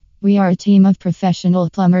We are a team of professional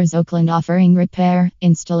plumbers Oakland offering repair,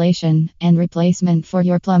 installation, and replacement for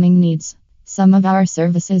your plumbing needs. Some of our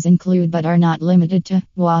services include but are not limited to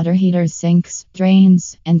water heaters, sinks,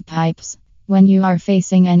 drains, and pipes. When you are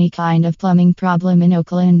facing any kind of plumbing problem in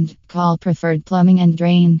Oakland, call Preferred Plumbing and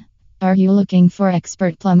Drain. Are you looking for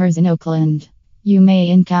expert plumbers in Oakland? You may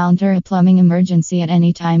encounter a plumbing emergency at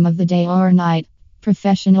any time of the day or night.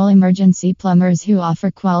 Professional emergency plumbers who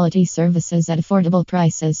offer quality services at affordable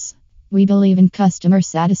prices. We believe in customer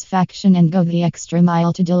satisfaction and go the extra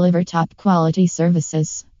mile to deliver top quality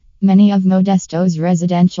services. Many of Modesto's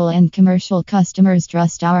residential and commercial customers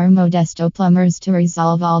trust our Modesto plumbers to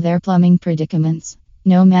resolve all their plumbing predicaments.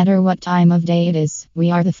 No matter what time of day it is,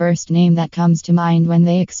 we are the first name that comes to mind when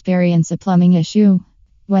they experience a plumbing issue.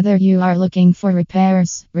 Whether you are looking for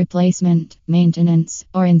repairs, replacement, maintenance,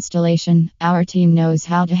 or installation, our team knows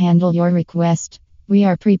how to handle your request. We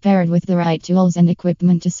are prepared with the right tools and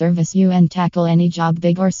equipment to service you and tackle any job,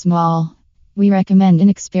 big or small. We recommend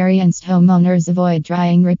inexperienced homeowners avoid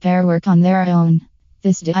trying repair work on their own.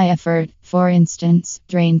 This effort, for instance,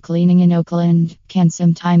 drain cleaning in Oakland, can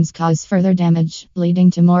sometimes cause further damage,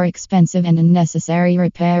 leading to more expensive and unnecessary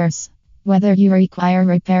repairs. Whether you require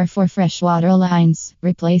repair for freshwater lines,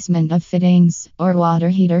 replacement of fittings, or water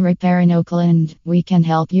heater repair in Oakland, we can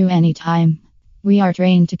help you anytime. We are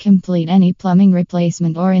trained to complete any plumbing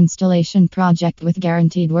replacement or installation project with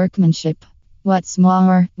guaranteed workmanship. What's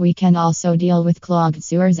more, we can also deal with clogged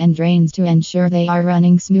sewers and drains to ensure they are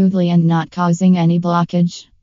running smoothly and not causing any blockage.